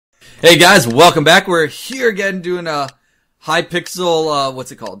Hey guys, welcome back. We're here again doing a Hypixel,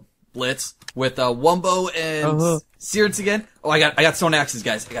 what's it called? Blitz with Wumbo and Sirance again. Oh, I got stone axes,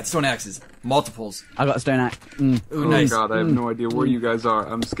 guys. I got stone axes, multiples. I got a stone axe. Ooh, nice. God, I have no idea where you guys are.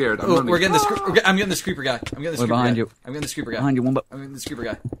 I'm scared. I'm we're getting this. I'm getting this creeper guy. I'm getting this creeper behind guy. you. I'm getting this creeper guy. Behind you, Wumbo. I'm getting this creeper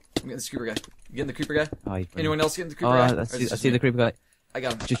guy. I'm getting this creeper guy. You getting the creeper guy? Oh, Anyone else getting the creeper guy? I see the creeper guy. I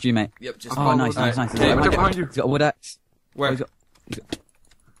got him. Just you, mate. Yep. Just. Oh, nice. Hey, behind you. He's got a wood axe. Where?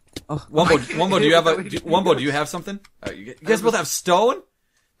 Oh, Wumbo, do you have Wumbo, do you have something? You guys both have stone?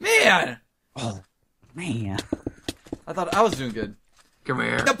 Man! Oh, man. I thought I was doing good. Come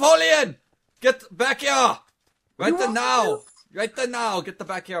here. Napoleon! Get back here! Right there now! Right there now! Get the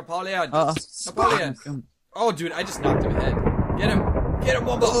back here, Napoleon! Napoleon! Oh, dude, I just knocked him ahead. Get him! Get him,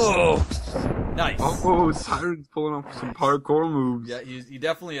 Wumbo! Oh. Nice. Oh, Siren's pulling off some parkour moves. Yeah, he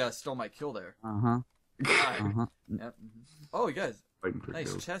definitely stole my kill there. Yep. Oh, you guys. Nice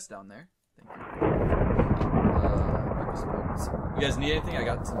kills. chest down there. Thank you. You guys need anything? I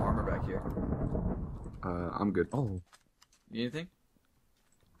got some armor back here. I'm good. Oh. Need anything?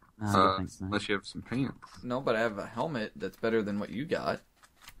 Thanks, Unless you have some pants. No, but I have a helmet that's better than what you got.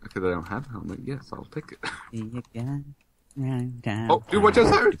 Because I don't have a helmet. Yes, I'll take it. Oh, Oh, dude, watch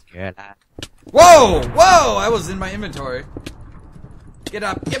out, Siren! Whoa! Whoa! I was in my inventory. Get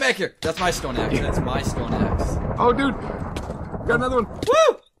up! Get back here! That's my stone axe. That's my stone axe. Oh, dude! Got another one.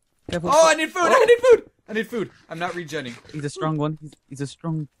 Woo! Oh, I need food! I need food! I need food. I'm not regenning. He's a strong one. He's a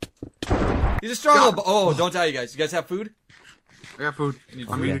strong... He's a strong little... Oh, don't die, you guys. You guys have food? I got food. You need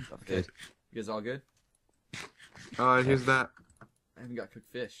I'm food? eating. Okay. You guys all good? Here's that. I haven't got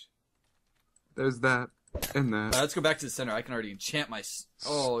cooked fish. There's that. And that. Let's go back to the center. I can already enchant my...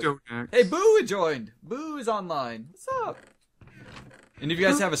 Oh. Stone axe. Hey, Boo joined. Boo is online. What's up? Any of you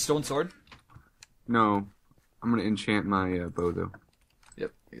guys have a stone sword? No. I'm gonna enchant my bow, though.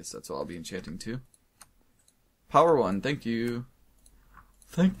 Yep. I guess that's what I'll be enchanting, too. Power 1. Thank you.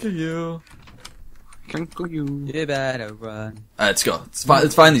 Thank you. Thank you. You better run. Let's go.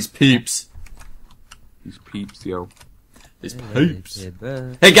 Let's find these peeps. These peeps, yo. These peeps.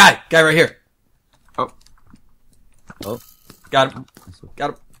 Hey, guy right here. Oh. Got him.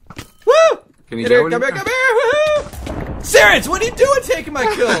 Got him. Woo! Can you Get here, come here, come here! Woohoo! Sirance, what are you doing taking my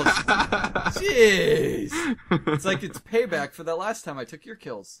kills? Jeez. It's like it's payback for that last time I took your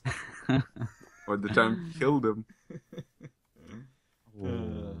kills. Or the time you killed him.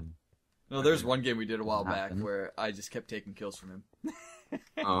 No, there's one game we did a while back where I just kept taking kills from him.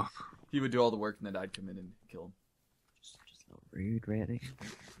 Oh. He would do all the work and then I'd come in and kill him. Just a little rude, really.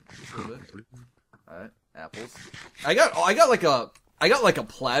 Alright, apples. I got like a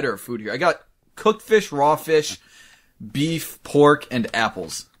platter of food here. I got cooked fish, raw fish, beef, pork, and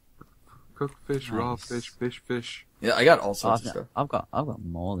apples. Cooked fish, raw fish. Yeah, I got all sorts of stuff. I've got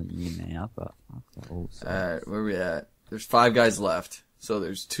more than you, man. I've got all sorts. Alright, where are we at? There's 5 guys left. So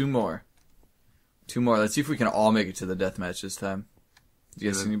there's 2 more. 2 more. Let's see if we can all make it to the deathmatch this time. Do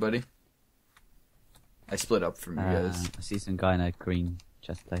you guys see anybody? I split up from you guys. I see some guy in a green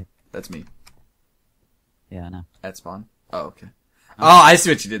chest plate. That's me. Yeah, I know. At spawn? Oh, okay. Oh, I see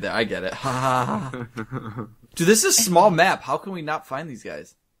what you did there. I get it. Ha ha ha. Dude, this is a small map. How can we not find these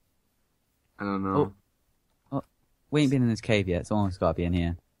guys? I don't know. Oh, we ain't been in this cave yet. Someone's got to be in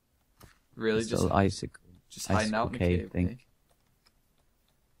here. Really? Just hiding out in the cave thing. eh?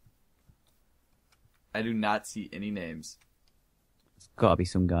 I do not see any names. There's got to be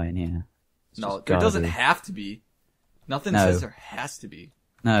some guy in here. No, there doesn't have to be. Nothing says there has to be.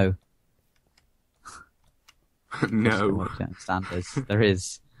 No. No. Standards. There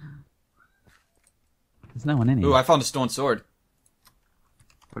is. There's no one in here. Ooh, I found a stone sword.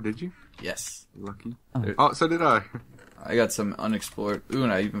 Oh, did you? Yes. Lucky. Oh. Oh, so did I. I got some unexplored. Ooh,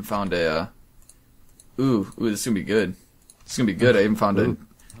 and I even found a. Ooh, this is gonna be good. This is gonna be good. I even found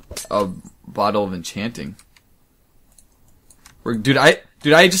a bottle of enchanting. Dude, I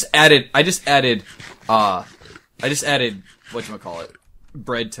just added whatchamacallit,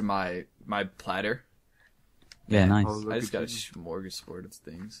 bread to my platter. Yeah, nice. I just got a smorgasbord of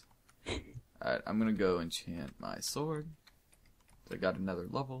things. Alright, I'm gonna go enchant my sword. I got another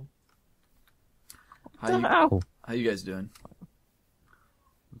level. How you guys doing?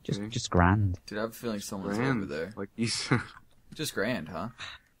 Just grand. Dude, I have a feeling someone's Grand, over there. like you said. Just grand, huh?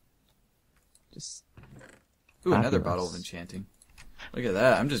 Just. Ooh, another bottle of enchanting. Look at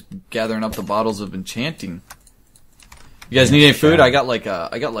that. I'm just gathering up the bottles of enchanting. You guys need any food? I got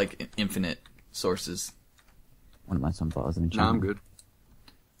like infinite sources. Want to buy some bottles of No, enchanting? I'm good.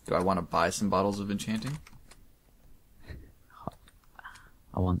 Do I want to buy some bottles of enchanting?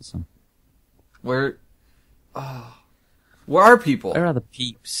 I want some. Where are people? Where are the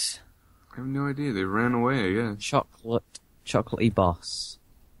peeps? I have no idea. They ran away, I guess. Chocolatey boss.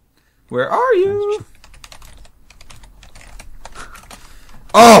 Where are you?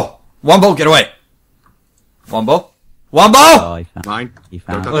 Oh! Wumbo, get away! Wumbo? Wumbo! Oh, he found. Mine. He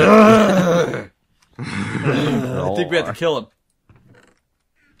found. I think we have to kill him.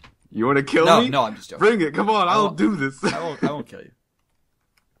 You want to kill me? No, I'm just joking. Bring it. Come on. I'll do this. I won't kill you.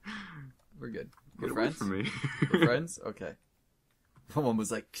 We're good. We're Get away friends? from me. We're friends? Okay. Someone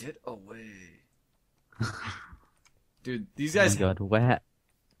was like, get away. Dude, these guys... Oh my god, where?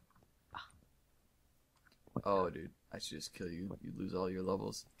 Oh, dude. I should just kill you. You lose all your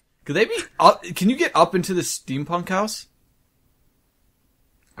levels. Could they be up? Can you get up into the steampunk house?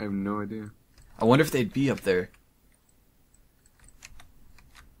 I have no idea. I wonder if they'd be up there.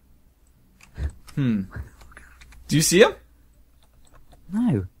 Do you see him?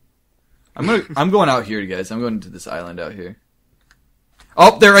 No. I'm going out here, guys. I'm going to this island out here.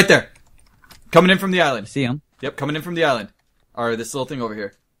 Oh, they're right there. Coming in from the island. See him? Yep, coming in from the island. Or this little thing over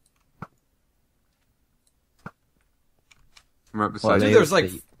here. I'm right beside Dude, you. there's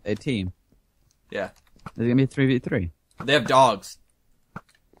like... a team. Yeah. Is it gonna be a 3v3? They have dogs.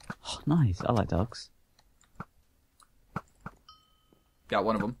 Oh, nice. I like dogs. Got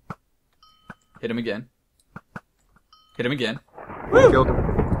one of them. Hit him again. Hit him again. Killed him.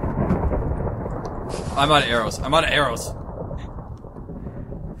 I'm out of arrows. I'm out of arrows.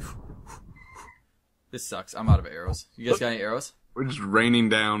 This sucks. I'm out of arrows. You guys got any arrows? We're just raining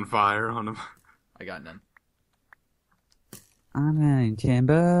down fire on him. I got none. I'm in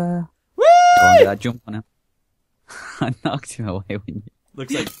chamber. Woo! Go on, did I jump on him? I knocked him away when you...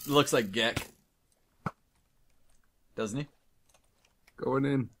 Looks like Gek. Doesn't he? Going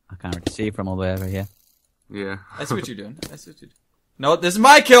in. I can't really see from all the way over here. Yeah. I see what you're doing. I see what you're doing. No, this is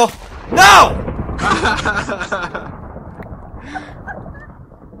my kill! No!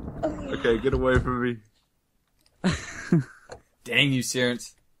 Okay, get away from me. Dang you,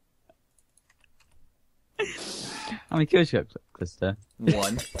 Sirance. How many kills you got, Clister?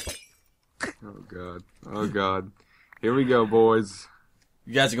 1. Oh god. Oh god. Here we go, boys.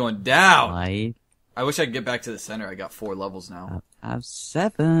 You guys are going down. 5. I wish I could get back to the center. I got 4 levels now. I have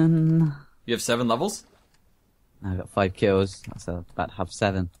 7. You have 7 levels? I got 5 kills. So about to have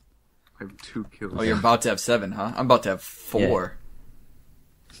 7. I have 2 kills. Oh, you're about to have 7, huh? I'm about to have 4.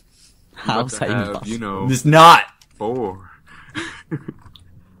 How's that even possible? You know, It's not. 4.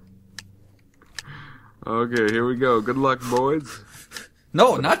 Okay, here we go. Good luck, boys.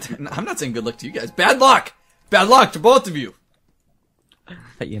 No, I'm not saying good luck to you guys. Bad luck! Bad luck to both of you!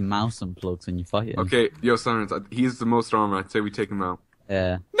 Put your mouse unplugged when you fight him. Okay, yo, Sirance, he's the most armor. I'd say we take him out.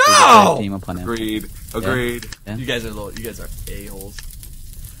 Yeah. No! Team up on him. Agreed. Agreed. Yeah. You guys are a-holes.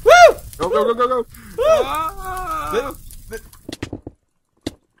 Woo! Go, go, go, go, go! Woo! Ah!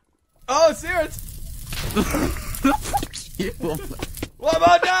 Oh, Sirance!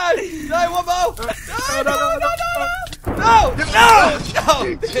 Wumbo, die! Die, Wumbo! Die, no!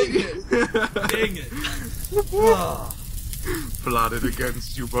 Dang it! Oh. Plotted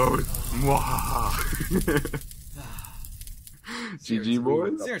against you both. Mwah. GG,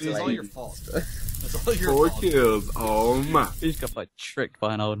 boys. Seriously, it's all your fault. It's all your 4 fault. kills. Oh my. He's got like tricked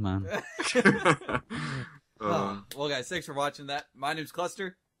by an old man. Well, guys, thanks for watching that. My name's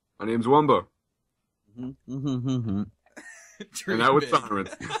Cluster. My name's Wumbo. Mm-hmm. And that was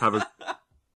Sirance. Have a